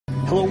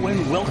Hello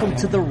and welcome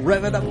to the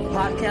Rev It Up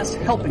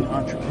podcast, helping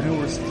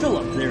entrepreneurs fill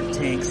up their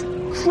tanks,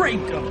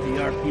 crank up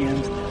the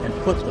RPMs, and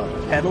put the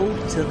pedal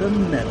to the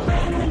metal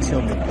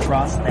until they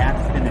cross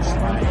that finish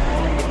line.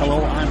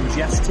 Hello, I'm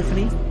Jess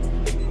Tiffany.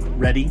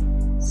 Ready,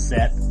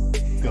 set,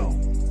 go.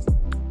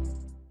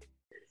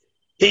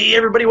 Hey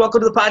everybody, welcome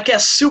to the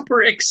podcast.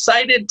 Super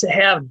excited to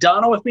have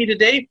Donna with me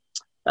today.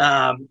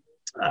 And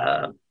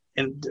I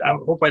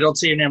hope I don't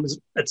say your name.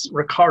 It's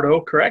Ricardo,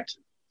 correct?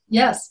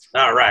 Yes.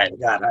 All right,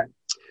 got it.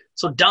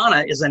 So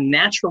Donna is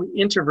naturally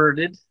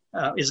introverted,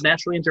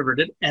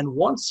 and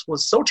once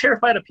was so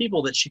terrified of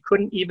people that she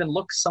couldn't even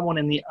look someone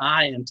in the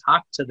eye and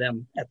talk to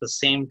them at the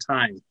same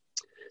time.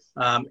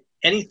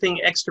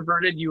 Anything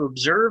extroverted you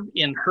observe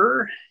in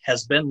her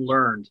has been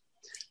learned.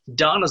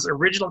 Donna's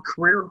original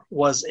career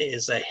was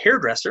as a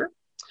hairdresser.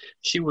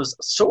 She was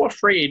so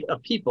afraid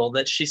of people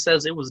that she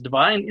says it was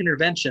divine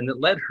intervention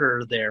that led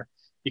her there,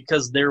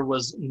 because there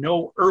was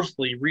no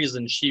earthly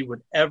reason she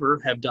would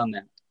ever have done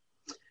that.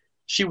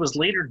 She was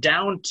later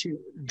drawn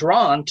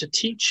to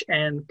teach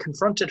and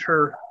confronted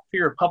her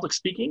fear of public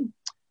speaking,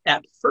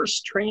 at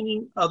first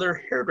training other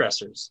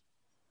hairdressers.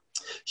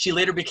 She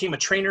later became a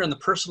trainer in the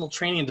personal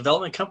training and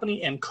development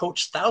company and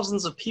coached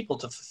thousands of people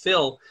to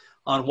fulfill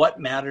on what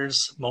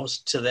matters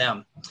most to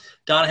them.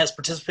 Donna has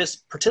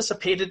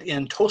participated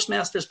in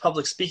Toastmasters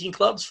public speaking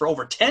clubs for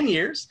over 10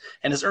 years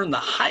and has earned the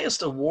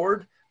highest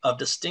award of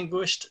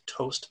Distinguished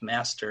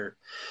Toastmaster.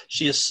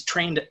 She is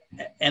trained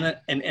an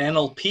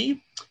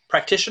NLP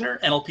practitioner.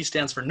 NLP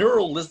stands for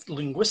Neuro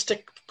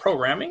Linguistic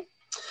Programming.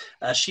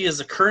 She is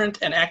a current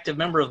and active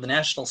member of the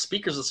National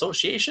Speakers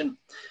Association.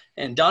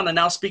 And Donna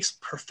now speaks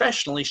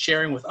professionally,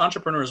 sharing with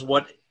entrepreneurs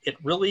what it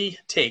really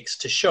takes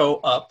to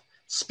show up,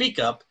 speak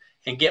up,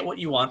 and get what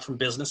you want from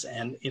business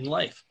and in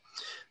life.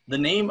 The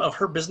name of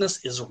her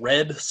business is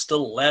Red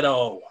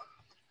Stiletto.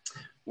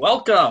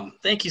 Welcome.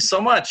 Thank you so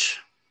much.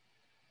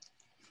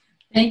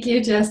 Thank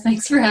you, Jess.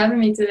 Thanks for having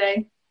me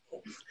today.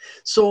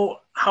 So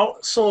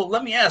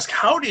let me ask,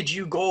 how did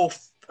you go?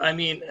 I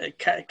mean, it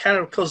kind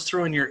of goes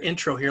through in your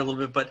intro here a little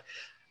bit, but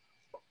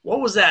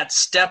what was that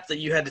step that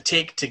you had to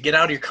take to get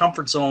out of your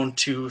comfort zone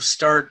to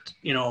start,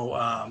 in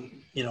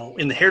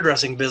the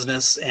hairdressing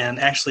business and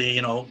actually,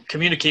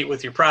 communicate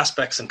with your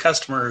prospects and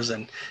customers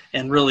and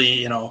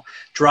really,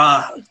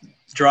 draw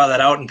that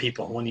out in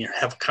people when you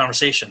have a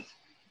conversation?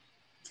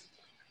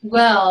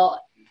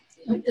 Well,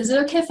 is it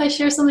okay if I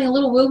share something a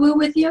little woo-woo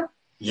with you?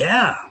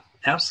 Yeah,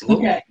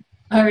 absolutely. Okay.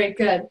 All right,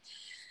 good.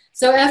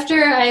 So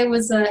after I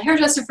was a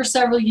hairdresser for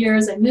several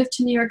years, I moved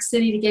to New York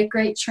City to get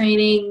great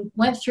training,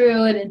 went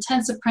through an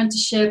intense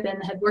apprenticeship,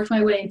 and had worked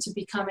my way into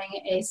becoming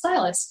a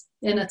stylist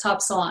in a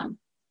top salon.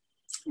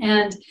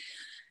 And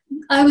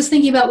I was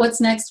thinking about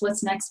what's next.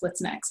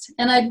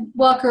 And I'd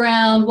walk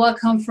around, walk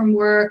home from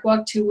work,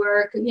 walk to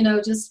work,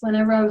 just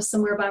whenever I was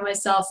somewhere by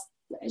myself,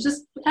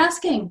 just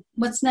asking,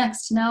 what's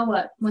next? Now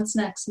what? What's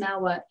next? Now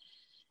what?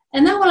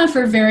 And that went on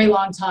for a very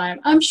long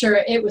time. I'm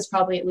sure it was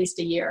probably at least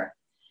a year.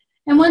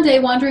 And one day,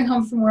 wandering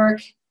home from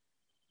work,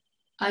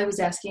 I was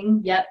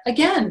asking yet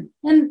again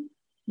and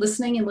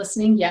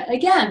listening yet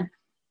again.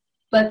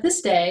 But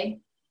this day,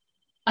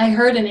 I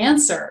heard an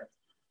answer.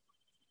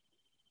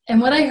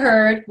 And what I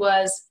heard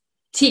was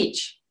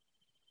teach.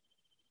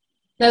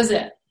 That was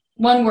it.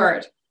 One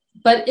word.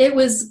 But it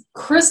was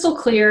crystal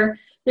clear.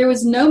 There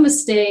was no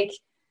mistake.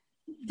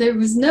 There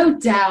was no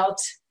doubt.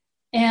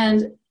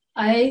 And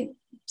I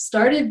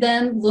started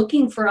then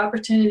looking for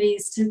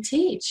opportunities to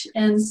teach.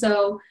 And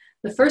so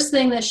the first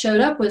thing that showed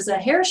up was a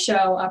hair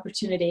show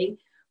opportunity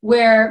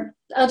where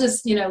I'll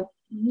just,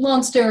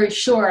 long story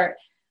short,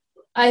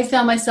 I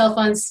found myself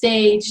on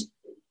stage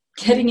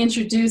getting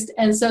introduced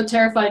and so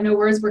terrified no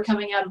words were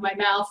coming out of my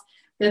mouth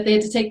that they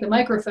had to take the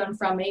microphone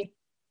from me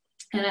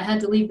and I had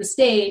to leave the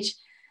stage.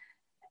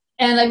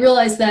 And I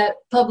realized that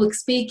public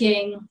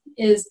speaking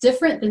is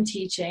different than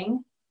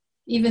teaching.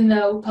 Even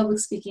though public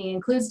speaking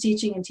includes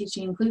teaching and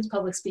teaching includes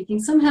public speaking,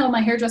 somehow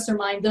my hairdresser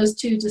mind, those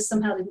two just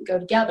somehow didn't go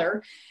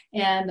together,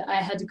 and I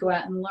had to go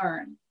out and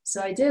learn.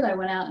 So I did. I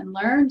went out and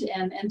learned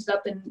and ended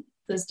up in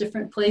those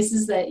different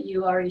places that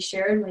you already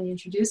shared when you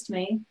introduced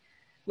me,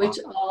 which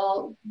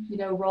all,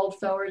 rolled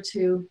forward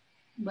to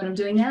what I'm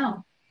doing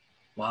now.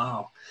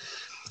 Wow.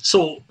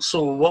 So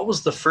what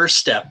was the first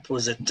step?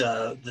 Was it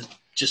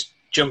just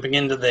jumping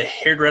into the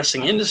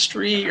hairdressing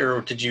industry,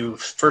 or did you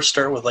first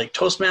start with like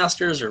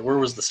Toastmasters, or where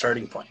was the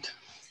starting point?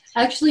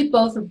 Actually,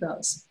 both of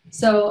those.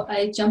 So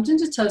I jumped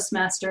into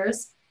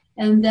Toastmasters,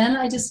 and then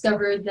I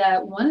discovered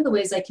that one of the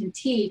ways I can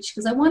teach,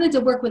 because I wanted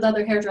to work with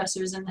other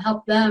hairdressers and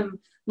help them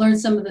learn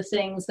some of the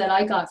things that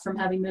I got from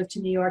having moved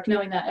to New York,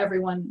 knowing that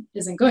everyone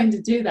isn't going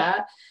to do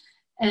that.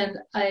 And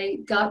I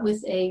got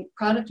with a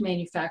product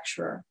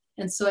manufacturer.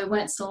 And so I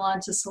went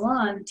salon to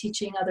salon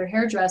teaching other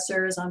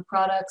hairdressers on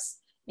products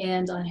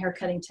and on hair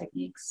cutting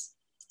techniques.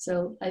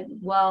 So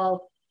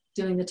while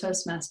doing the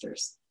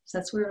Toastmasters. So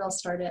that's where it all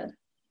started.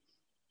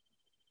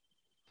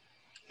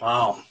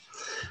 Wow.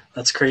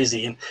 That's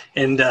crazy.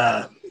 And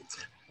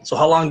so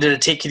how long did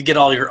it take you to get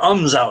all your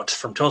ums out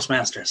from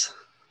Toastmasters?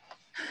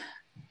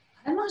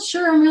 I'm not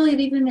sure I'm really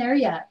even there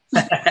yet.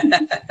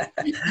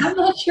 I'm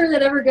not sure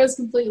that ever goes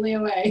completely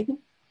away.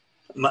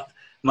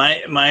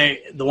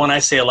 The one I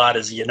say a lot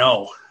is,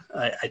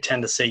 I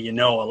tend to say,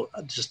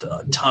 just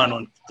a ton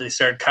when they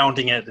start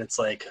counting it. It's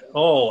like,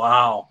 oh,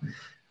 wow.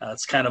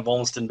 It's kind of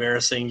almost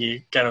embarrassing.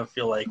 You kind of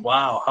feel like,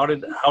 wow, how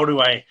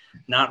do I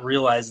not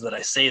realize that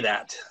I say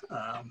that?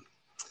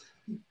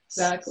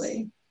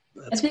 Exactly.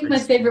 I think my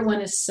favorite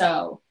one is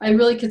so. I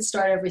really could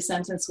start every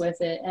sentence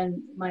with it,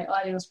 and my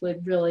audience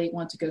would really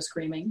want to go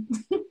screaming.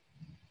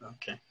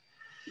 Okay.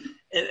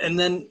 And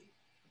then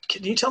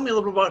can you tell me a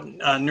little bit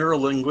about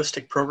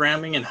neuro-linguistic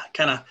programming and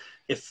kind of,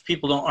 if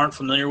people aren't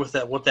familiar with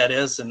that, what that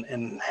is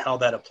and how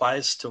that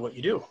applies to what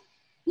you do?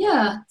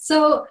 Yeah.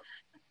 So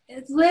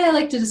the way I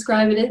like to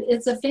describe it,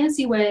 it's a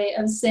fancy way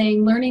of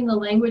saying learning the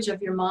language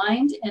of your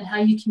mind and how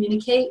you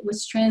communicate,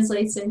 which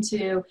translates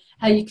into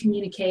how you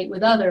communicate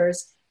with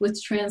others,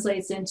 which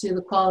translates into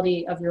the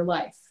quality of your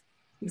life.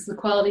 Because the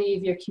quality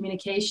of your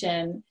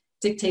communication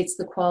dictates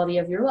the quality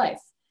of your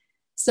life.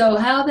 So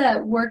how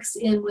that works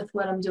in with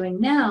what I'm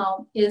doing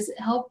now is it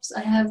helps.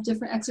 I have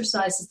different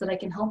exercises that I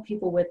can help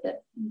people with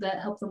that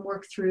help them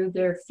work through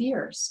their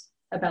fears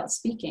about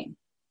speaking.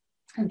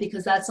 And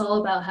because that's all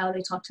about how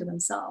they talk to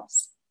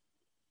themselves.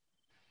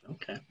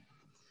 Okay.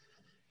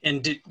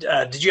 And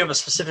did you have a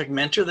specific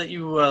mentor that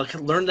you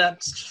learned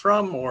that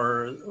from,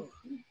 or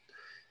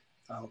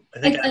I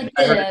think I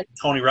heard it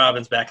Tony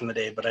Robbins back in the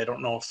day, but I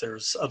don't know if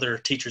there's other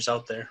teachers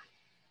out there.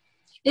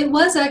 It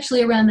was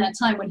actually around that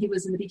time when he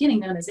was in the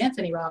beginning known as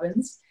Anthony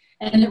Robbins,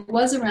 and it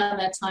was around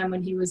that time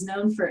when he was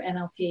known for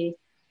NLP,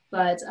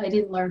 but I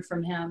didn't learn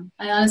from him.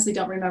 I honestly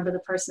don't remember the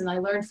person I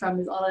learned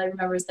from. All I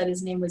remember is that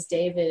his name was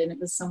David, and it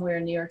was somewhere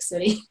in New York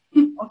City.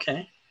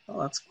 Okay. Well,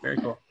 that's very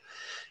cool.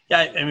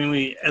 Yeah, I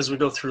mean, as we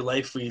go through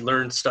life, we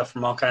learn stuff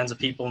from all kinds of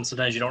people, and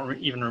sometimes you don't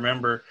even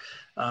remember.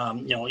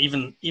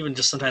 Even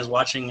just sometimes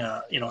watching,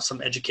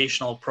 some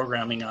educational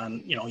programming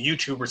on,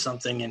 YouTube or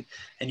something, and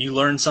you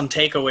learn some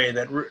takeaway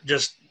that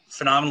just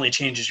phenomenally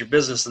changes your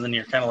business, and then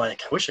you're kind of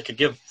like, I wish I could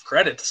give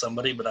credit to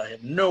somebody, but I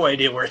have no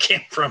idea where it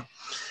came from.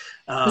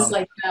 Just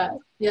like that.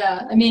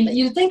 Yeah. I mean,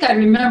 you'd think I'd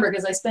remember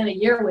because I spent a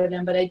year with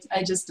him, but I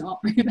just don't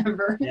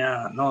remember.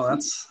 Yeah, no,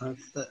 that's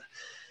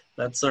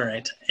all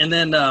right. And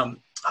then,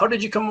 how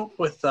did you come up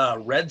with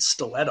Red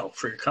Stiletto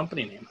for your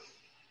company name?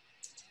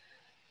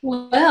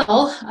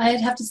 Well, I'd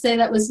have to say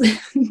that was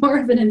more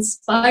of an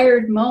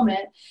inspired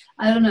moment.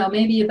 I don't know,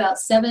 maybe about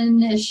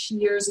 7-ish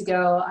years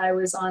ago, I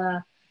was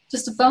on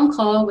just a phone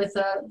call with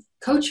a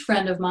coach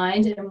friend of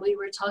mine, and we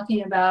were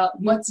talking about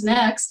what's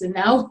next and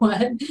now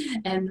what,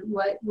 and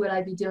what would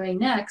I be doing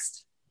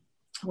next?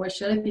 What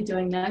should I be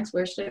doing next?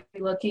 Where should I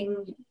be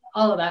looking?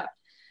 All of that.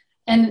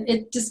 And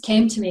it just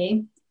came to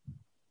me.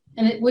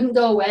 And it wouldn't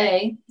go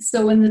away.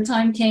 So when the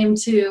time came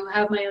to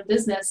have my own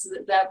business,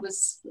 that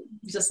was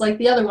just like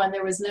the other one.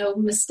 There was no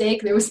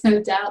mistake. There was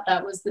no doubt.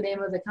 That was the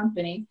name of the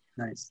company.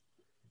 Nice.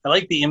 I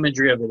like the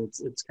imagery of it.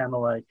 It's kind of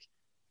like,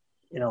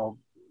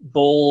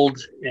 bold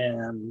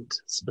and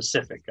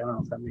specific. I don't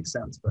know if that makes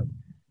sense, but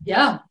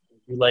yeah,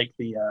 you like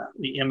the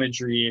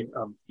imagery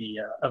of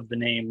the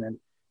name, and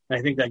I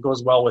think that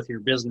goes well with your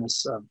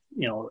business of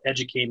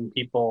educating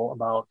people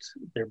about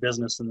their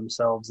business and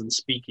themselves and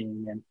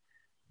speaking and.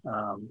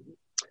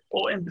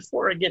 And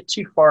before I get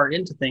too far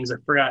into things, I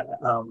forgot.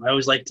 I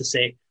always like to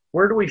say,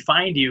 where do we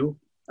find you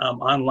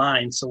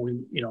online? So we,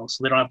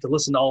 so they don't have to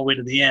listen all the way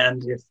to the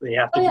end if they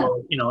have to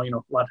go. A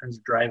lot of times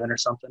they're driving or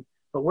something.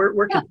 But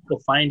where can people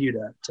find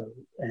you to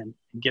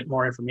get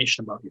more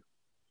information about you?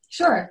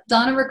 Sure,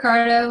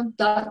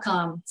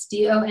 DonnaRiccardo.com. It's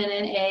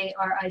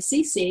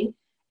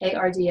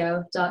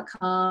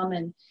DonnaRiccardo.com,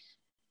 and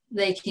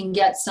they can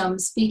get some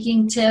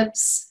speaking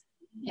tips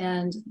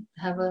and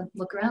have a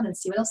look around and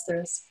see what else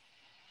there is.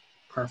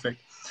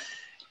 Perfect.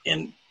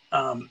 And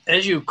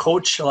as you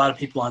coach a lot of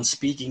people on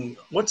speaking,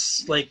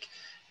 what's like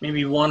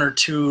maybe one or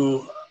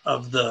two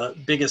of the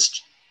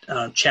biggest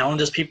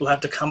challenges people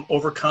have to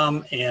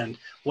overcome, and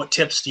what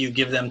tips do you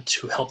give them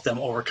to help them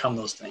overcome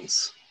those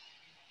things?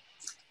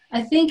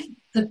 I think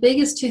the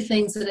biggest two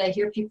things that I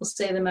hear people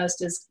say the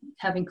most is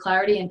having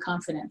clarity and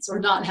confidence, or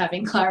not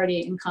having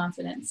clarity and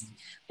confidence.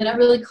 They're not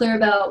really clear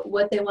about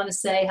what they want to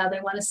say, how they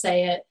want to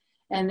say it,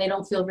 and they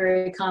don't feel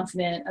very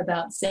confident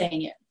about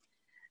saying it.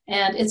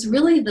 And it's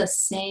really the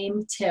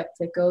same tip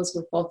that goes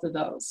with both of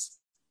those.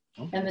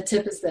 And the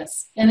tip is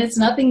this. And it's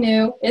nothing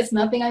new. It's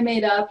nothing I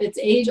made up. It's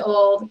age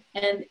old.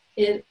 And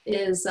it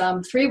is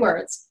 3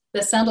 words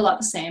that sound a lot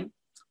the same.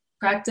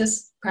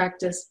 Practice,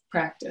 practice,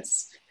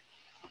 practice.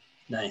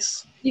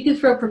 Nice. You can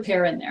throw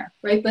prepare in there,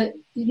 right? But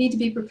you need to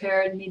be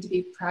prepared. You need to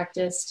be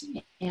practiced.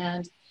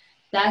 And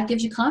that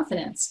gives you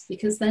confidence,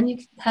 because then you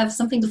have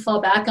something to fall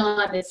back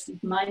on if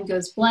mind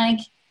goes blank.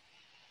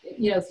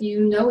 If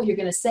you know what you're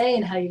going to say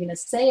and how you're going to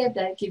say it,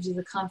 that gives you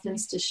the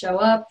confidence to show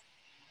up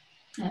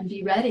and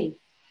be ready.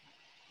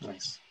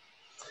 Nice.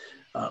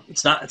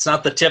 It's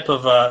not the tip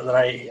of that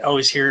I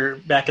always hear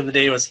back in the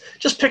day was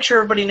just picture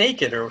everybody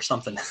naked or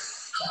something.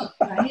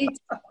 Right?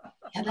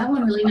 Yeah, that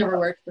one really never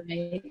worked for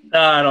me.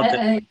 I don't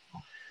think.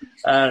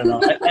 I don't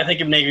know. I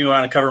think it made me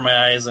want to cover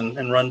my eyes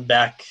and run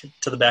back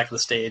to the back of the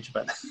stage.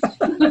 But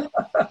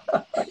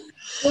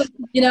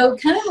well,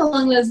 kind of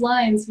along those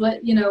lines,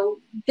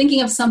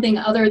 thinking of something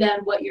other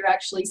than what you're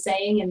actually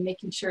saying and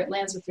making sure it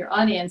lands with your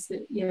audience.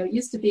 That it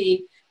used to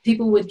be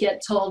people would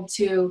get told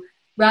to,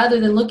 rather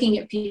than looking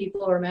at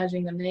people or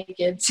imagining them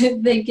naked,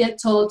 they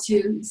get told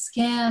to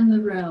scan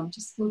the room,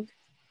 just look,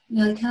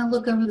 kind of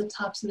look over the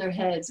tops of their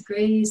heads,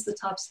 graze the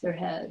tops of their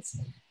heads.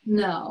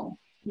 No.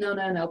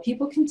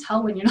 People can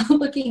tell when you're not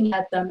looking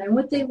at them, and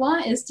what they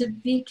want is to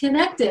be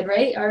connected,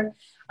 right? Our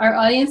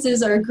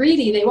audiences are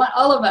greedy; they want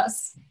all of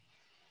us.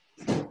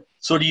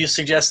 So, do you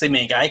suggest they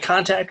make eye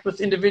contact with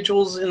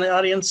individuals in the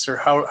audience, or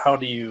how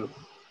do you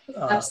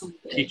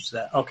teach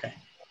that? Okay.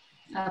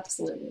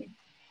 Absolutely.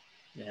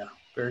 Yeah,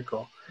 very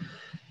cool.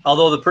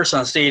 Although the person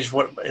on stage, a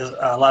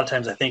lot of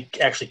times I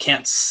think actually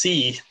can't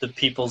see the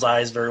people's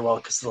eyes very well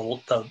because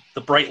the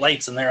bright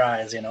lights in their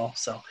eyes,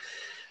 So,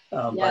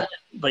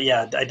 but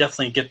yeah, I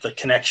definitely get the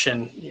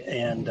connection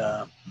and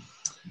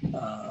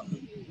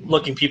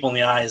looking people in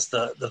the eyes,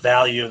 the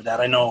value of that.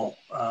 I know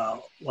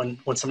when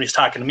somebody's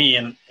talking to me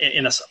and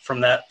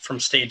from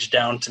stage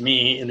down to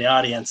me in the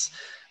audience,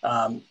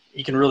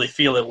 you can really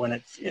feel it when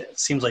it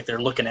seems like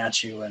they're looking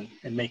at you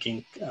and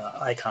making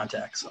eye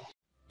contact. So.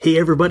 Hey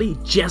everybody,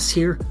 Jess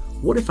here.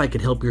 What if I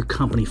could help your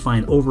company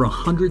find over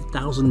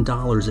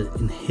 $100,000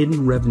 in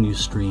hidden revenue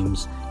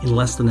streams in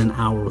less than an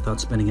hour without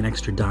spending an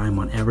extra dime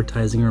on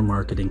advertising or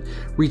marketing?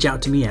 Reach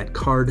out to me at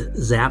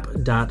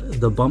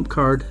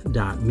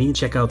cardzap.thebumpcard.me.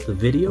 Check out the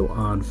video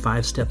on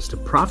 5 Steps to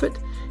Profit,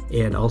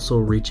 and also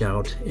reach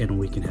out and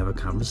we can have a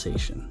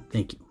conversation.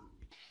 Thank you.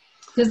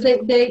 Because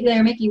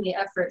they're making the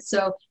effort.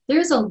 So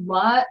there's a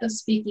lot of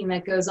speaking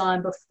that goes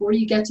on before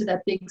you get to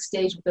that big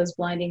stage with those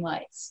blinding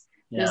lights.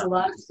 There's a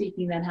lot of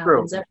speaking that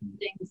happens. True.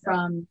 Everything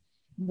from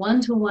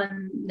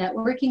one-to-one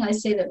networking. I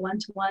say that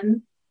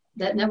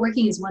that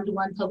networking is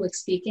one-to-one public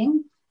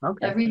speaking.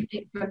 Okay.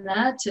 Everything from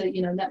that to,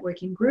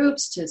 networking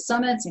groups, to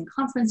summits and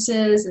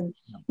conferences, and,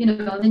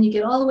 then you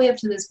get all the way up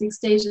to those big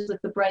stages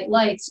with the bright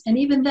lights. And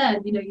even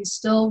then, you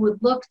still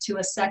would look to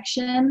a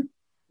section,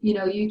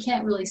 you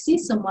can't really see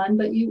someone,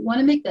 but you want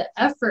to make the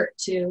effort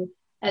to,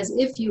 as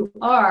if you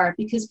are,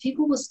 because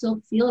people will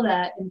still feel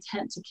that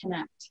intent to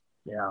connect.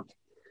 Yeah.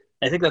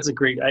 I think that's a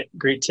great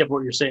tip.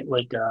 What you're saying,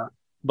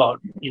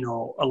 about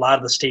a lot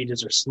of the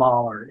stages are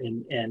smaller,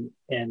 and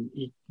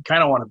you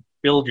kind of want to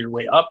build your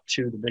way up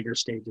to the bigger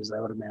stages,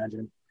 I would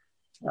imagine.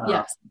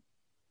 Yes.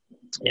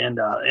 And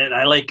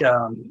I like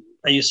I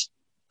used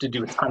to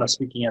do a ton of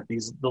speaking at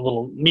the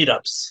little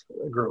meetups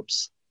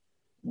groups,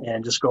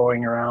 and just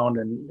going around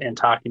and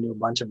talking to a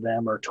bunch of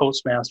them, or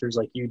Toastmasters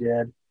like you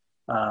did.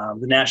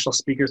 The National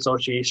Speaker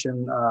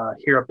Association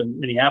here up in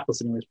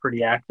Minneapolis anyway is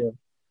pretty active.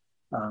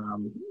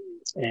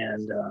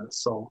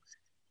 So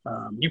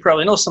you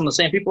probably know some of the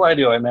same people I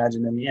do, I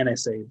imagine, in the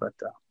NSA, but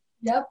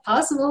yep,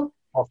 possible.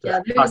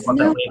 There's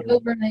no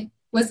overnight.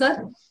 What's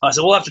that?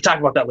 So we'll have to talk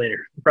about that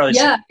later. Probably.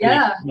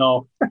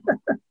 No.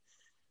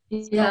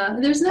 Yeah,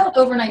 there's no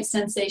overnight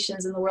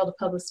sensations in the world of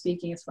public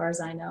speaking, as far as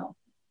I know.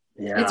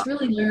 Yeah, it's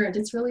really learned.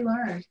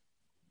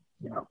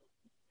 Yeah.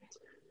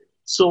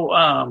 So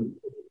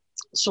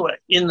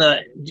in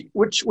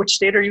which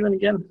state are you in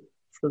again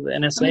for the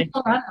NSA?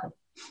 I'm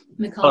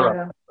in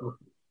Colorado.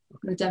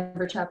 The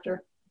Denver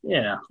chapter.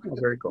 Yeah,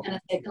 very cool.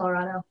 NSA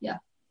Colorado. Yeah.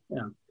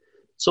 Yeah.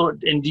 So,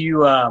 and do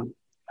you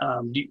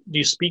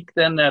speak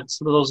then at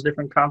some of those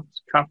different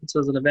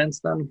conferences and events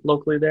then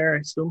locally there,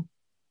 I assume?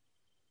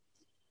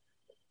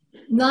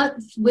 Not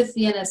with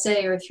the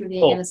NSA or through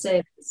the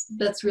NSA.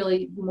 That's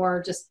really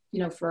more just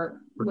for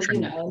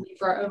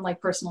our own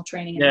personal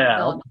training and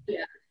development,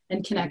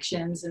 and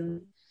connections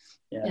and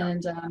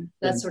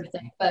that sort of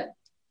thing. But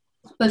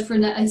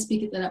I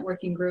speak at the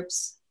networking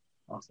groups.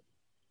 Awesome.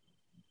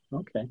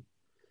 Okay.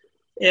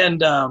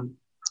 And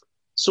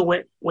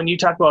so when you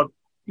talk about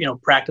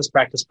practice,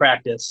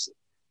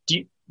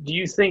 do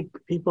you think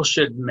people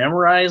should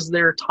memorize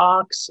their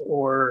talks,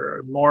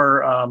 or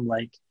more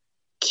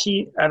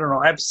key? I don't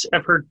know. I've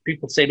heard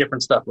people say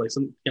different stuff. Like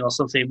some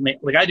say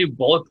I do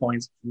bullet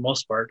points for the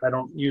most part. I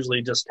don't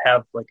usually just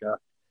have but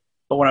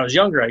when I was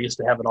younger, I used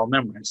to have it all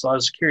memorized. So I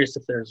was curious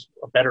if there's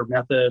a better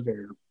method,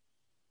 or.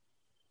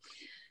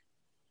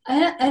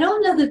 I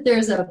don't know that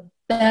there's a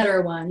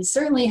better one. You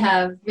certainly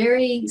have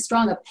very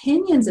strong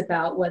opinions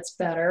about what's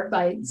better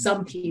by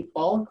some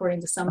people,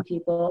 according to some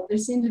people. There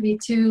seem to be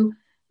 2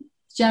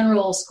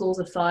 general schools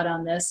of thought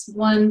on this.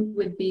 One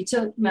would be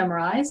to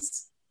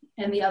memorize,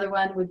 and the other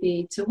one would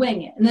be to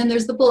wing it. And then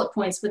there's the bullet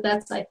points, but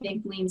that's, I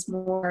think, leans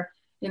more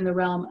in the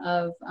realm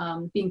of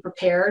being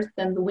prepared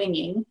than the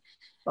winging.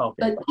 Okay.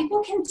 But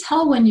people can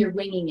tell when you're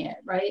winging it,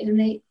 right?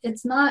 And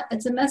it's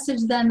a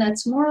message then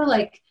that's more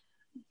like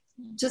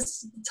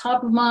just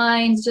top of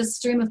mind, just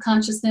stream of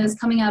consciousness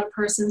coming out of a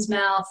person's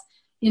mouth,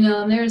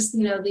 and there's,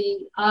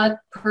 the odd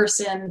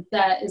person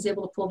that is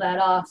able to pull that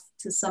off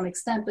to some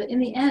extent. But in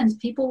the end,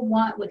 people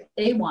want what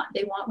they want.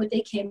 They want what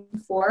they came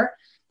for.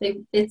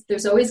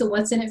 There's always a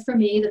what's in it for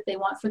me that they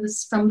want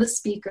from the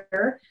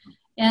speaker.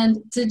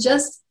 And to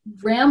just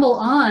ramble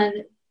on,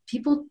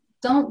 people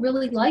don't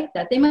really like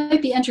that. They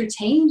might be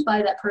entertained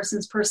by that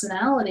person's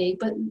personality,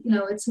 but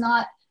it's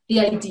not the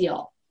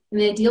ideal. In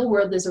the ideal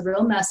world, there's a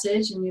real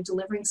message, and you're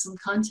delivering some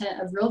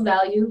content of real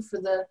value for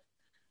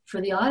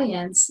the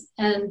audience.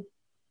 And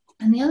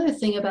the other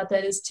thing about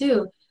that is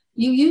too,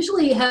 you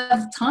usually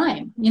have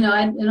time.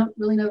 I don't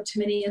really know too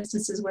many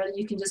instances where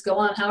you can just go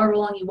on however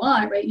long you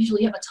want, right?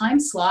 Usually you have a time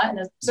slot and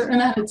a certain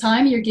amount of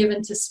time you're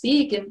given to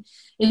speak. And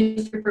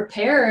if you're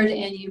prepared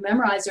and you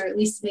memorize, or at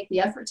least make the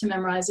effort to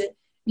memorize it,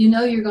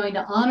 you're going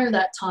to honor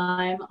that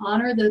time,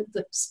 honor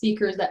the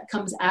speaker that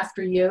comes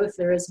after you, if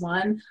there is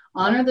one,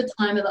 honor the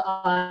time of the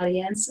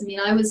audience. I mean,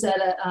 I was at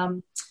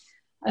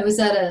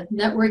a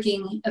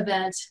networking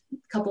event a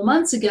couple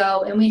months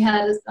ago, and we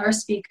had our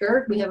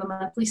speaker. We have a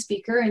monthly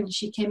speaker, and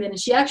she came in, and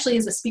she actually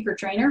is a speaker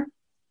trainer,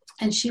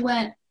 and she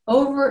went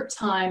over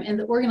time, and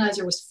the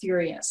organizer was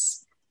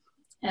furious.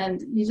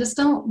 And you just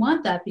don't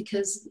want that,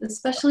 because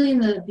especially in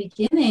the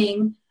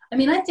beginning, I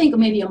mean, I think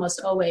maybe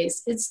almost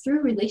always, it's through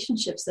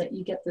relationships that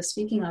you get the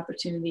speaking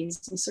opportunities.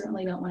 You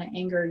certainly don't want to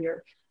anger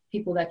your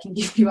people that can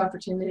give you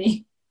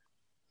opportunity.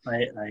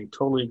 I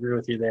totally agree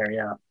with you there.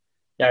 Yeah.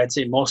 I'd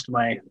say most of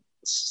my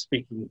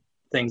speaking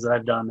things that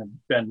I've done have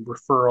been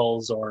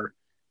referrals or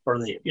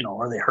they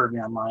heard me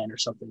online or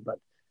something. But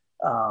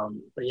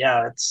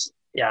yeah,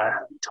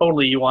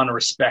 totally. You want to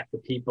respect the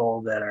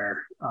people that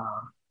are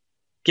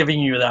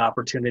giving you the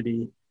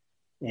opportunity.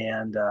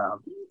 And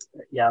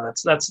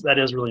that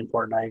is really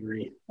important. I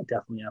agree.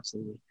 Definitely.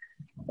 Absolutely.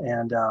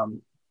 And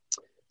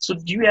so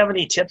do you have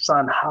any tips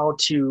on how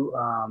to,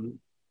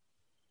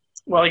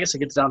 well, I guess it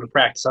gets down to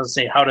practice. I would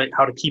say how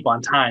to keep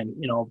on time,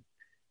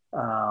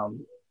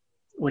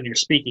 when you're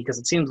speaking, because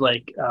it seems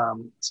like,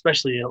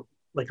 especially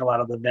like a lot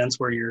of the events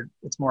where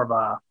it's more of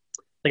a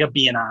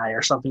BNI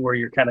or something where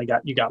you're kind of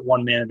got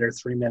 1 minute or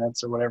 3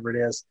 minutes or whatever it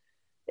is.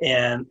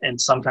 And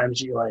sometimes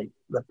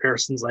the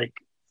person's like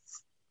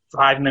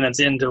 5 minutes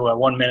into a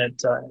 1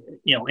 minute,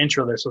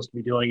 intro they're supposed to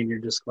be doing, and you're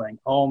just going,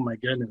 oh my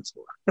goodness,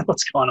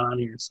 what's going on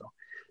here? So,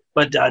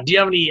 but do you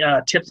have any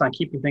tips on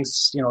keeping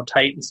things,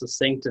 tight and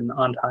succinct and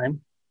on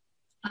time?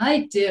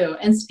 I do.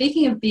 And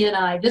speaking of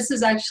BNI, this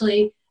is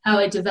actually how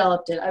I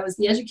developed it. I was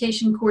the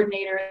education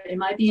coordinator in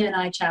my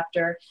BNI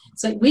chapter.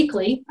 So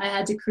weekly, I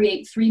had to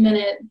create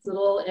 3-minute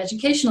little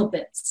educational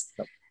bits.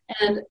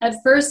 And at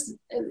first,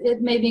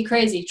 it made me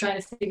crazy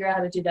trying to figure out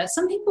how to do that.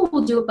 Some people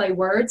will do it by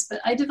words, but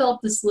I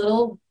developed this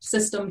little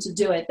system to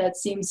do it that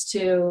seems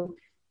to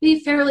be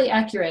fairly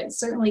accurate,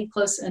 certainly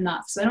close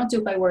enough. So I don't do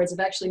it by words.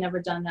 I've actually never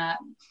done that.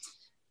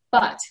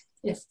 But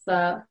if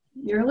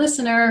you're a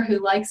listener who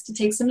likes to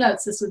take some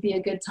notes, this would be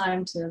a good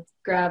time to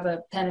grab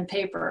a pen and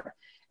paper.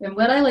 And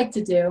what I like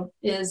to do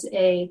is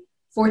a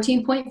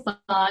 14-point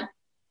font,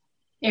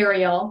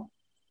 Arial,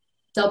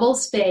 double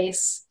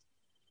space,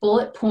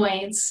 bullet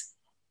points,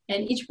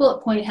 and each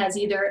bullet point has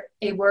either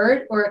a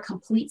word or a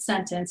complete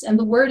sentence. And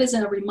the word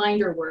isn't a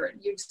reminder word.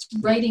 You're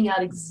writing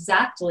out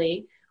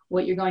exactly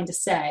what you're going to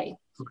say.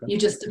 Okay. You're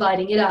just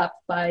dividing it up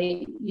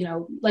by,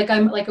 like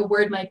a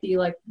word might be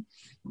like,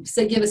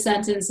 say, give a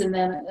sentence, and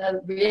then a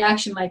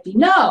reaction might be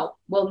no.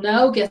 Well,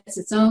 no gets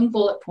its own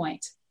bullet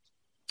point.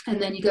 And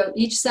then you go,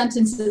 each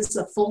sentence is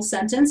a full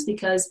sentence,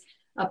 because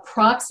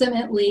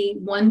approximately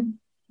one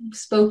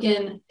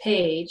spoken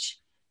page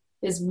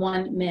is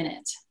 1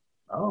 minute.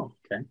 Oh,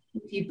 okay.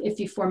 If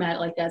you format it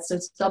like that. So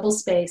it's double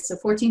space. So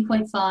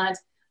 14-point font,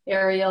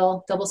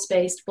 Arial, double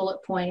spaced,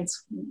 bullet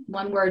points,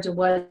 one word to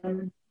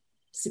one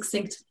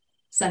succinct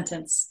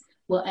sentence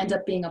will end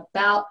up being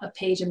about a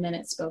page a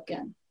minute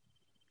spoken.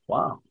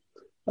 Wow.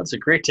 That's a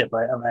great tip.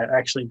 I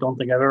actually don't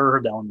think I've ever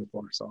heard that one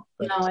before. So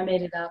no, I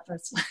made it up.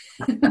 That's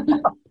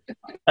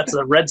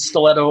a Red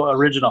Stiletto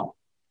original.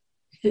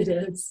 It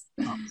is.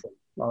 Awesome.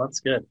 Well,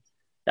 that's good.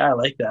 Yeah, I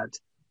like that.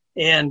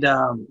 And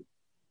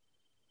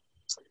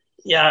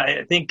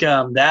I think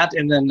that,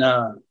 and then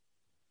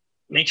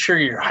make sure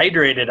you're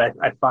hydrated,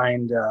 I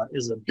find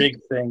is a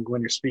big thing when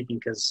you're speaking,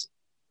 because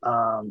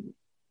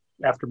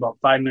after about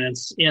 5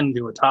 minutes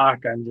into a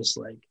talk, I'm just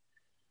like,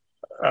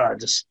 I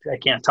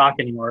can't talk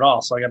anymore at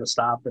all. So I got to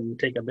stop and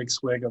take a big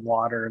swig of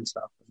water and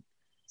stuff.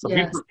 So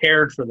Be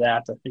prepared for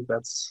that. I think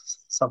that's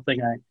something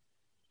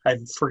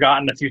I've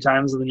forgotten a few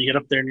times. And then you get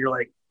up there and you're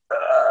like,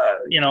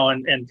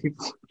 and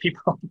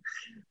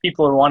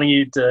people are wanting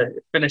you to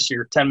finish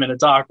your 10-minute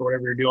talk or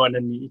whatever you're doing.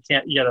 And you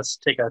got to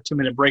take a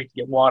 2-minute break to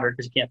get water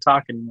because you can't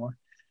talk anymore.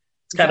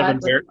 It's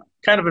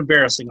kind of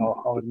embarrassing,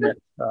 I'll admit,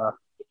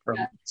 from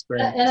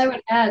experience. And I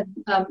would add,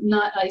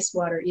 not ice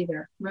water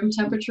either. Room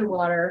temperature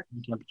water.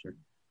 Room temperature.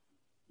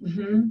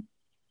 Mm-hmm.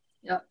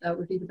 Yep, that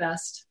would be the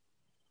best.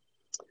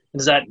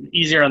 Is that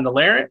easier on the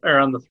larynx or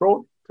on the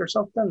throat or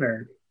something?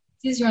 Or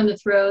it's easier on the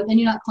throat. Then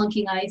you're not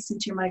clunking ice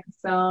into your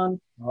microphone.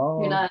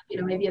 Oh. You're not,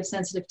 maybe you have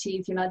sensitive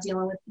teeth. You're not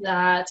dealing with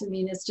that. I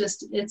mean, it's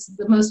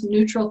the most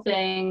neutral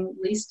thing,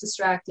 least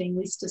distracting,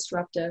 least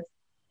disruptive.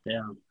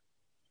 Yeah.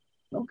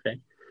 Okay.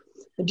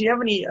 And do you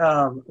have any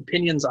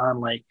opinions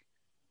on the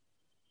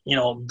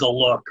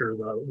look or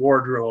the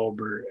wardrobe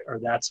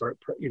or that sort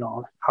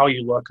of, how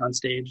you look on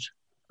stage?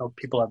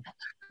 People have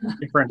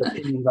different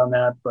opinions on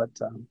that, but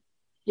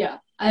Yeah,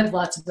 I have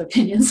lots of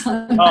opinions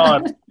on oh,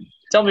 that.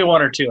 tell me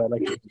one or two. I'd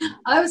like to.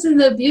 I was in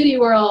the beauty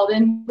world,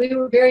 and we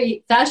were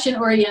very fashion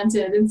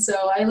oriented, and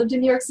so I lived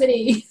in New York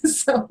City.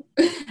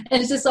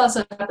 And it just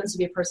also happens to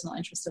be a personal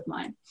interest of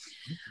mine.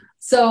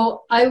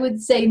 So I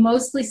would say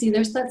mostly, see,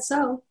 there's that.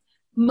 So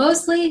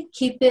mostly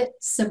keep it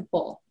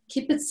simple.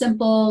 Keep it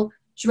simple.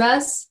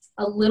 Dress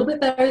a little bit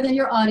better than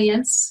your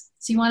audience.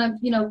 So you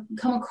want to,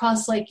 come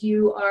across like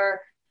you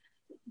are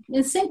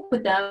in sync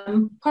with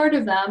them, part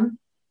of them,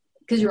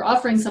 because you're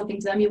offering something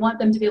to them. You want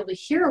them to be able to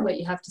hear what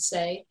you have to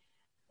say,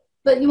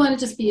 but you want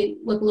to just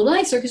look a little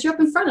nicer because you're up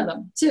in front of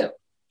them too.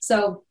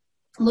 So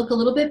look a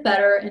little bit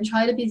better and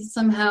try to be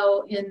somehow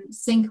in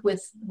sync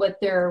with what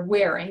they're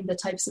wearing, the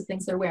types of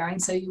things they're wearing.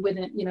 So you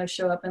wouldn't,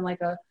 show up in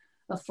like a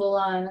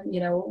full-on,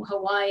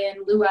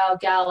 Hawaiian luau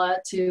gala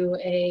to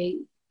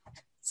an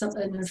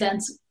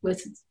event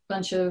with a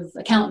bunch of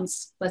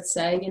accountants, let's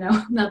say,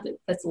 not that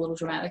that's a little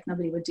dramatic.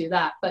 Nobody would do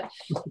that, but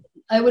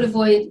I would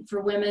avoid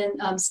for women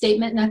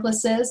statement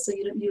necklaces. So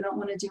you don't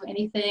want to do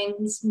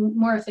anything,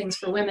 more things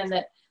for women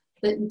that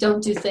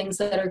don't do things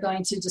that are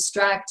going to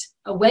distract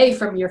away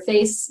from your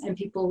face and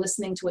people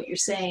listening to what you're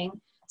saying.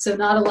 So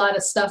not a lot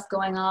of stuff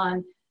going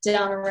on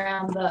down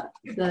around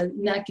the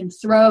neck and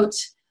throat,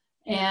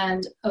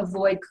 and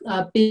avoid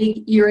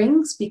big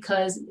earrings,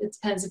 because it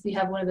depends if you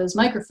have one of those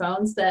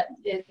microphones that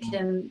it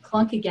can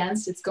clunk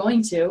against. It's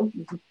going to,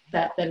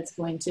 that it's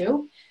going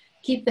to.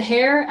 Keep the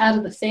hair out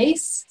of the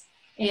face,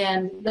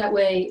 and that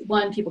way,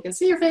 one, people can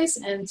see your face,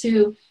 and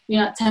two,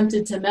 you're not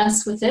tempted to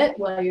mess with it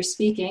while you're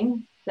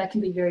speaking. That can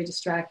be very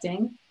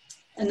distracting.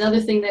 Another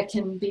thing that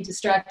can be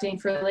distracting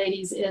for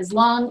ladies is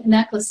long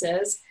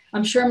necklaces.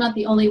 I'm sure I'm not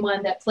the only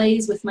one that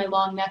plays with my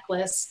long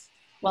necklace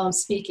while I'm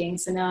speaking.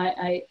 So now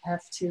I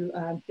have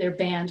to, they're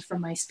banned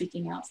from my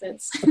speaking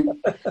outfits.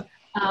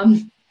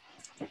 And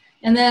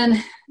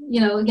then,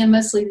 again,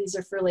 mostly these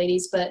are for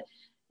ladies, but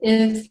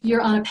if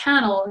you're on a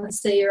panel and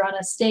say you're on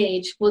a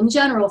stage, well, in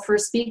general, for a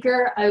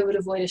speaker, I would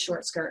avoid a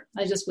short skirt.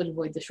 I just would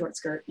avoid the short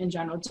skirt in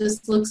general. It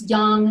just looks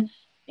young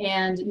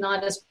and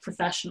not as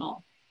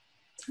professional.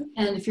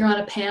 And if you're on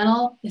a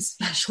panel,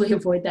 especially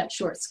avoid that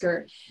short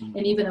skirt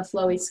and even a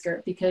flowy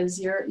skirt, because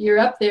you're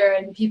up there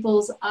and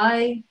people's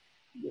eye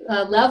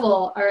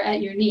level are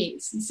at your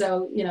knees.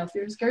 So, if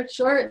your skirt's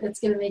short, it's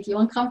going to make you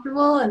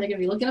uncomfortable and they're going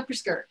to be looking up your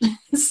skirt.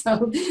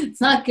 So it's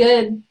not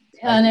good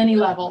on any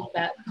level,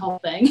 that whole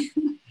thing.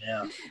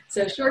 Yeah.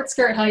 So short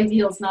skirt, high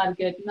heels, not a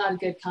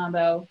good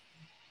combo.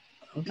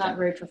 Okay. Not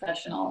very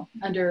professional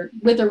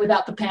with or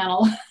without the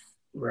panel.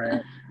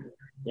 Right.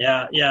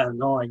 Yeah.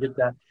 No, I get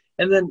that.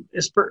 And then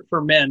as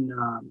for men,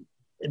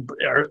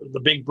 are the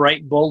big,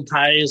 bright, bold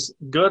ties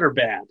good or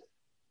bad?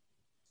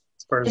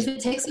 If it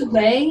takes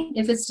away,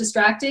 if it's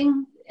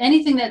distracting,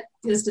 anything that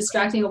is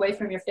distracting away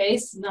from your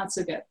face, not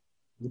so good.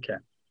 Okay.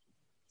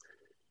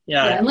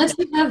 Yeah. Unless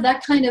you have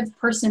that kind of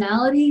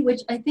personality,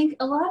 which I think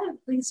a lot of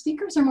these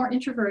speakers are more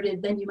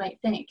introverted than you might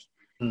think.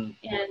 And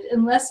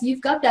unless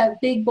you've got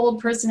that big,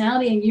 bold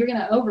personality and you're going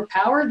to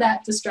overpower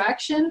that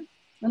distraction,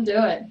 don't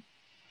do it.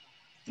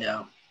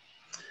 Yeah.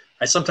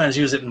 I sometimes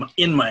use it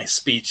in my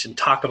speech and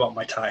talk about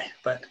my tie,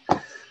 but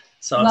right.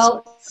 So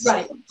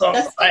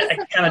I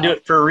kind of do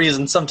it for a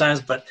reason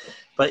sometimes, but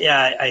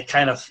yeah, I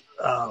kind of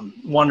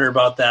wonder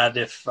about that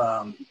if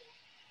I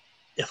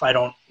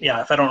don't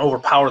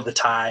overpower the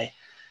tie,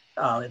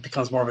 it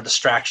becomes more of a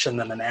distraction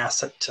than an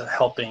asset to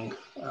helping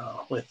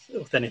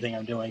with anything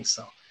I'm doing.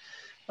 So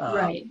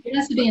right, it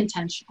has to be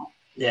intentional.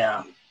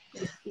 Yeah.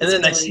 And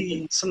then I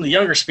see some of the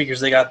younger speakers,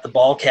 they got the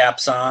ball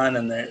caps on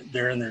and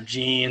they're in their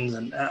jeans,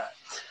 and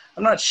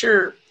I'm not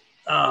sure.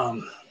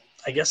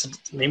 I guess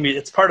maybe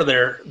it's part of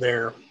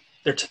they're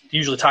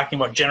usually talking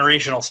about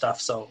generational stuff.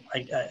 So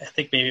I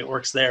think maybe it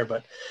works there,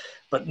 but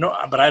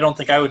I don't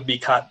think I would be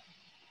caught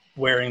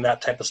wearing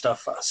that type of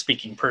stuff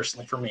speaking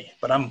personally for me,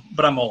 but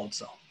I'm old.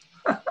 So.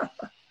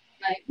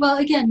 Right. Well,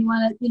 again, you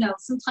want to,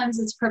 sometimes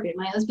it's appropriate.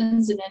 My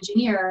husband's an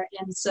engineer,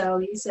 and so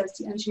he says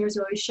the engineers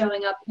are always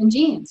showing up in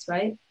jeans,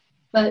 right?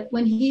 But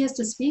when he has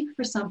to speak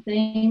for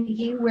something,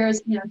 he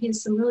wears, he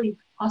has some really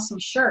awesome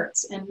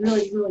shirts and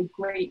really, really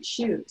great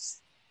shoes,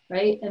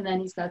 right? And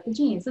then he's got the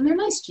jeans, and they're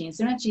nice jeans.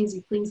 They're not jeans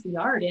he cleans the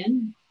yard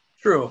in.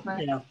 True.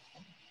 Right?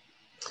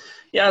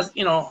 Yeah.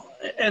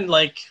 And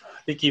I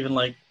think even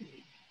it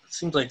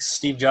seems like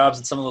Steve Jobs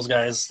and some of those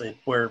guys, they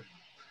wear,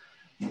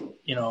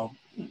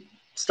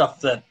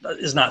 stuff that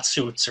is not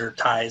suits or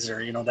ties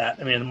or,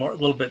 that, a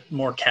little bit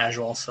more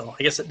casual. So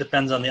I guess it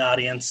depends on the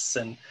audience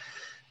and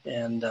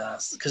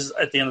because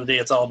at the end of the day,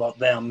 it's all about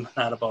them,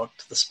 not about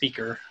the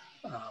speaker.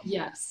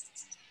 Yes,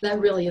 that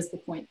really is the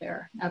point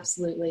there.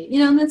 Absolutely.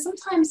 And then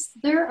sometimes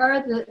there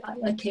are the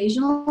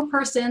occasional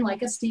person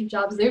like a Steve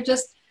Jobs. They're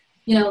just,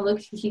 look,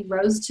 he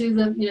rose to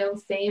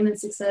the, fame and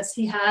success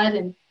he had,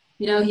 and,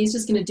 he's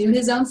just going to do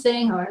his own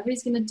thing, however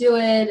he's going to do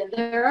it. And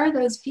there are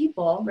those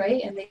people,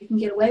 right? And they can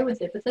get away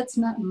with it, but that's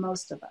not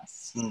most of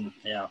us.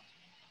 Yeah.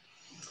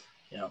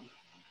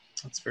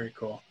 That's very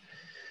cool.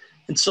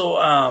 And so,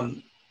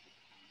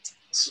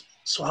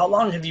 So how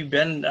long have you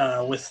been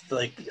how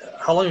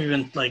long have you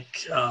been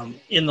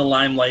in the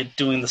limelight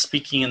doing the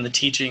speaking and the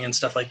teaching and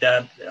stuff like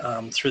that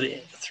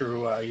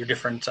through your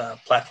different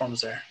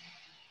platforms there?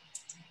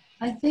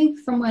 I think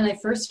from when I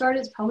first started,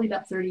 it's probably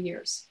about 30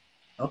 years.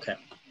 Okay.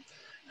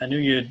 I knew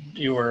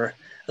you were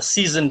a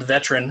seasoned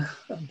veteran,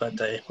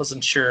 but I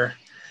wasn't sure.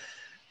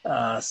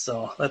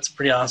 So that's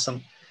pretty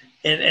awesome.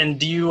 And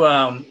do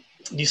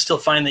you still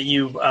find that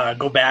you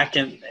go back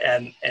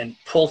and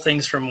pull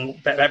things from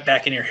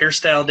back in your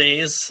hairstyle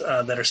days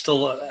that are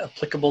still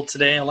applicable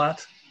today a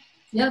lot?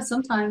 Yeah,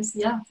 sometimes.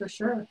 Yeah, for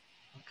sure.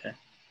 Okay.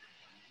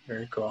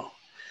 Very cool.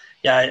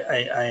 Yeah,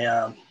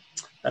 I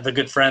have a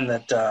good friend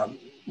that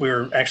we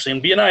were actually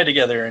in BNI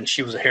together, and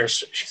she's a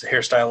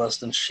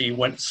hairstylist, and she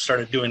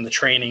started doing the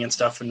training and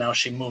stuff, and now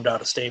she moved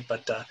out of state,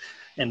 but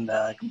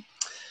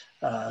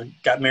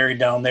got married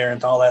down there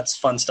and all that's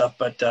fun stuff.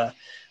 But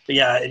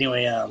yeah,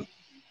 anyway,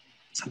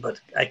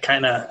 but I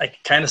kind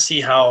of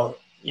see how,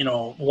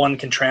 one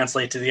can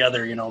translate to the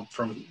other,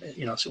 from,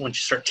 so once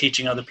you start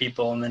teaching other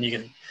people, and then you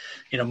can,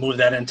 move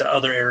that into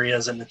other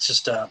areas. And it's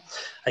just,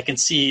 I can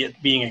see it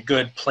being a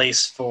good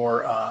place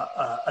for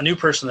a new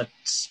person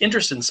that's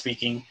interested in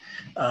speaking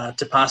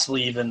to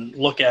possibly even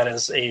look at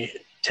as a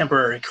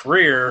temporary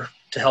career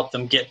to help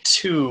them get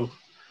to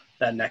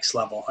that next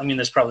level. I mean,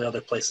 there's probably other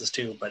places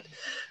too, but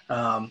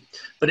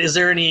is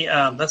there any,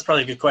 that's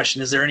probably a good question.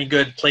 Is there any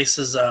good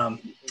places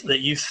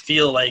that you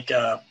feel like,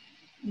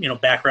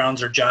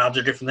 backgrounds or jobs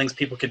or different things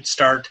people could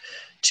start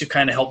to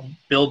kind of help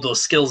build those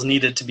skills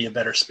needed to be a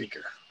better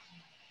speaker?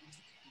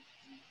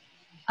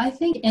 I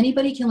think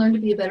anybody can learn to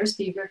be a better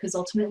speaker because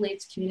ultimately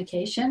it's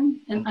communication.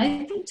 And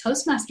I think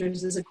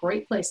Toastmasters is a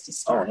great place to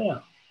start. Oh, yeah.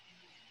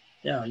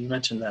 Yeah, you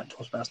mentioned that,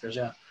 Toastmasters,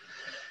 yeah.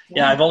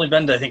 Yeah, I've only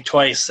been to, I think,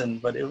 twice,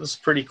 but it was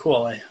pretty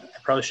cool. I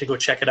probably should go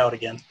check it out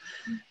again.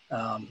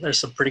 There's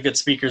some pretty good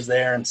speakers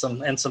there, and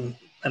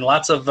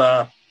lots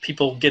of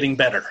people getting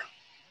better.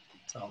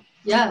 So.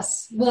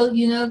 Yes. Well,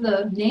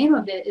 the name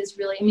of it is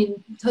really,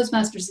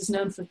 Toastmasters is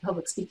known for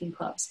public speaking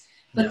clubs,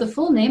 but the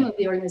full name of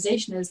the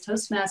organization is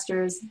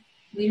Toastmasters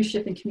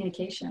Leadership and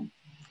Communication.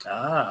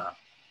 Ah,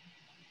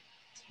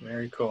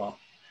 very cool.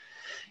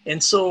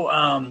 And so,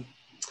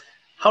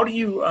 how do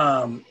you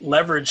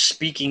leverage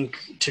speaking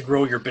to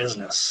grow your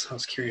business? I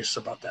was curious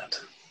about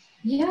that.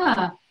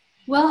 Yeah.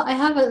 Well, I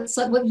have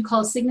what we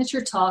call a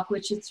signature talk,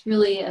 which it's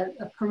really a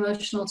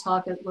promotional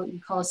talk, what we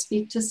call a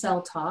speak to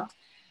sell talk.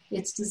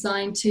 It's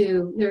designed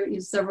there are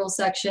several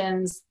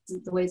sections.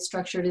 The way it's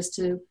structured is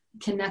to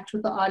connect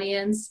with the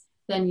audience.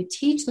 Then you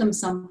teach them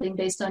something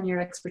based on your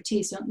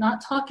expertise. So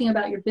not talking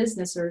about your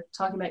business or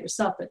talking about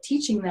yourself, but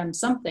teaching them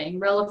something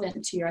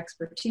relevant to your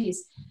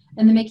expertise,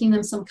 and then making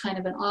them some kind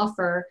of an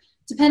offer,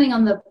 depending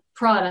on the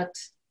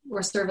product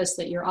or service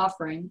that you're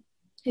offering.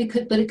 It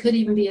could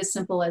even be as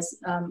simple as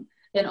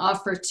an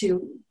offer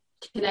to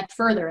connect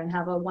further and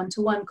have a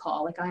one-to-one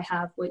call. Like I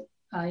have what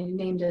I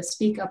named a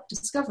Speak Up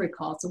Discovery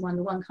Call. It's a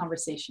one-to-one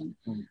conversation.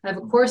 I have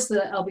a course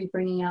that I'll be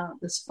bringing out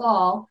this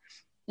fall,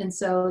 and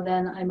so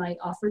then I might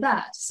offer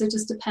that. So it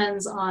just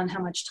depends on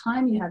how much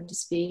time you have to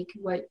speak,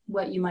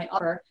 what you might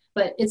offer.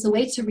 But it's a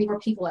way to reach more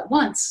people at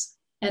once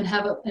and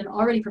have an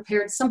already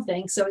prepared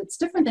something. So it's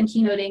different than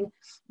keynoting,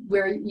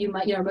 where you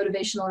might,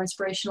 motivational or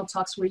inspirational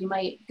talks where you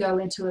might go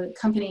into a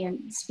company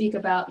and speak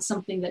about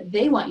something that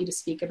they want you to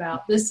speak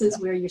about. This is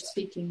where you're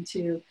speaking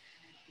to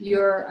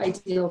your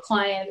ideal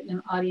client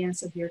and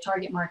audience of your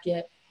target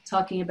market,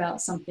 talking about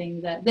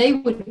something that they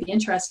would be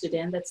interested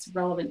in that's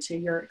relevant to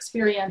your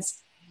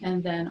experience,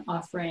 and then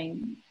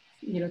offering,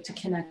 to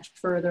connect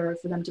further,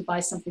 for them to buy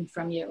something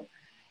from you.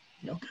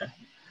 Okay.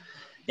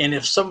 And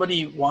if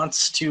somebody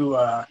wants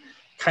to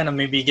kind of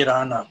maybe get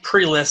on a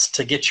pre-list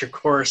to get your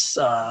course,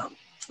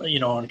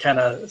 and kind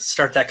of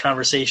start that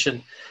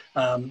conversation,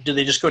 do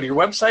they just go to your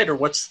website, or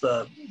what's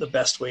the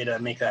best way to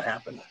make that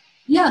happen?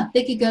 Yeah,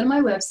 they could go to my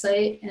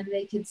website and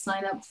they could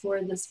sign up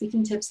for the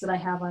speaking tips that I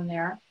have on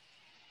there.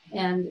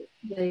 And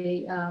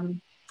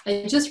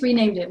I just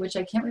renamed it, which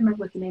I can't remember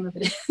what the name of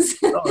it is.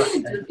 Oh,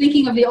 okay.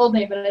 Thinking of the old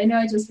name, but I know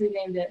I just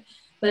renamed it.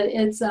 But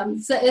it's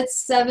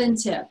 7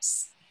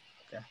 tips.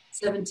 Okay.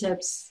 7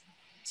 tips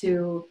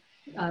to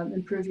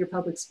improve your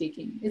public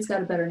speaking. It's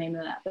got a better name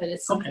than that, but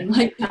it's something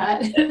like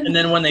that. And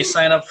then when they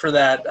sign up for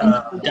that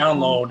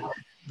download,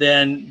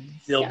 then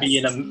they'll be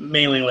in a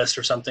mailing list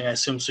or something, I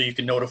assume, so you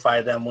can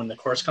notify them when the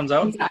course comes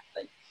out.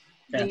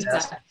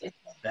 Exactly.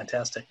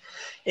 Fantastic.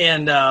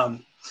 And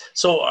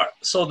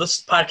so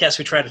this podcast,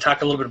 we try to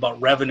talk a little bit about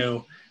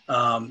revenue.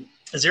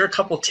 Is there a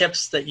couple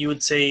tips that you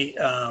would say,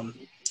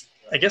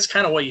 I guess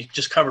kind of what you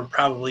just covered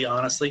probably,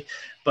 honestly,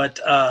 but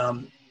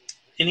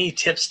any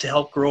tips to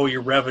help grow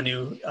your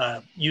revenue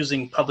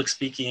using public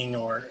speaking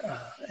or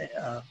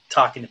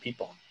talking to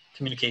people,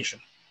 communication?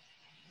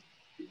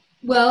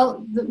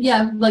 Well,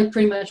 like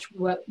pretty much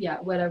what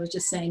I was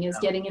just saying is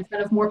getting in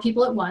front of more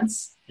people at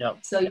once. Yep.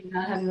 So you're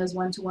not having those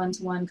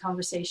one-to-one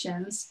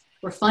conversations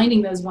or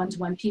finding those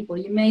one-to-one people.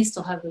 You may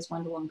still have those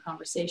one-to-one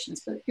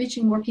conversations, but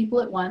reaching more people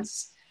at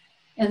once.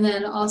 And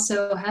then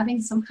also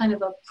having some kind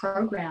of a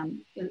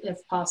program,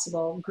 if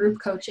possible. Group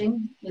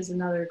coaching is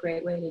another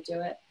great way to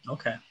do it.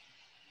 Okay.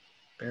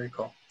 Very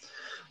cool.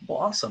 Well,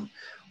 awesome.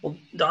 Well,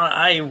 Donna,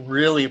 I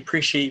really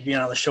appreciate you being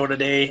on the show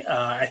today.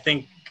 I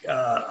think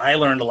I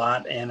learned a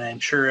lot, and I'm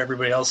sure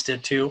everybody else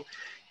did too.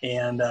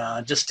 And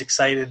just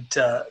excited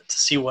to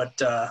see what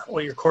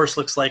your course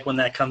looks like when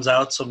that comes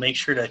out. So make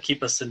sure to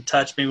keep us in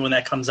touch. Maybe when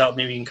that comes out,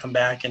 maybe you can come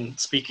back and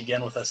speak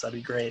again with us. That'd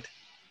be great.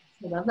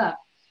 I love that.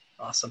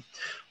 Awesome.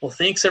 Well,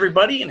 thanks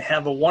everybody, and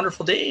have a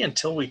wonderful day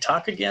until we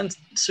talk again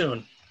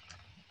soon.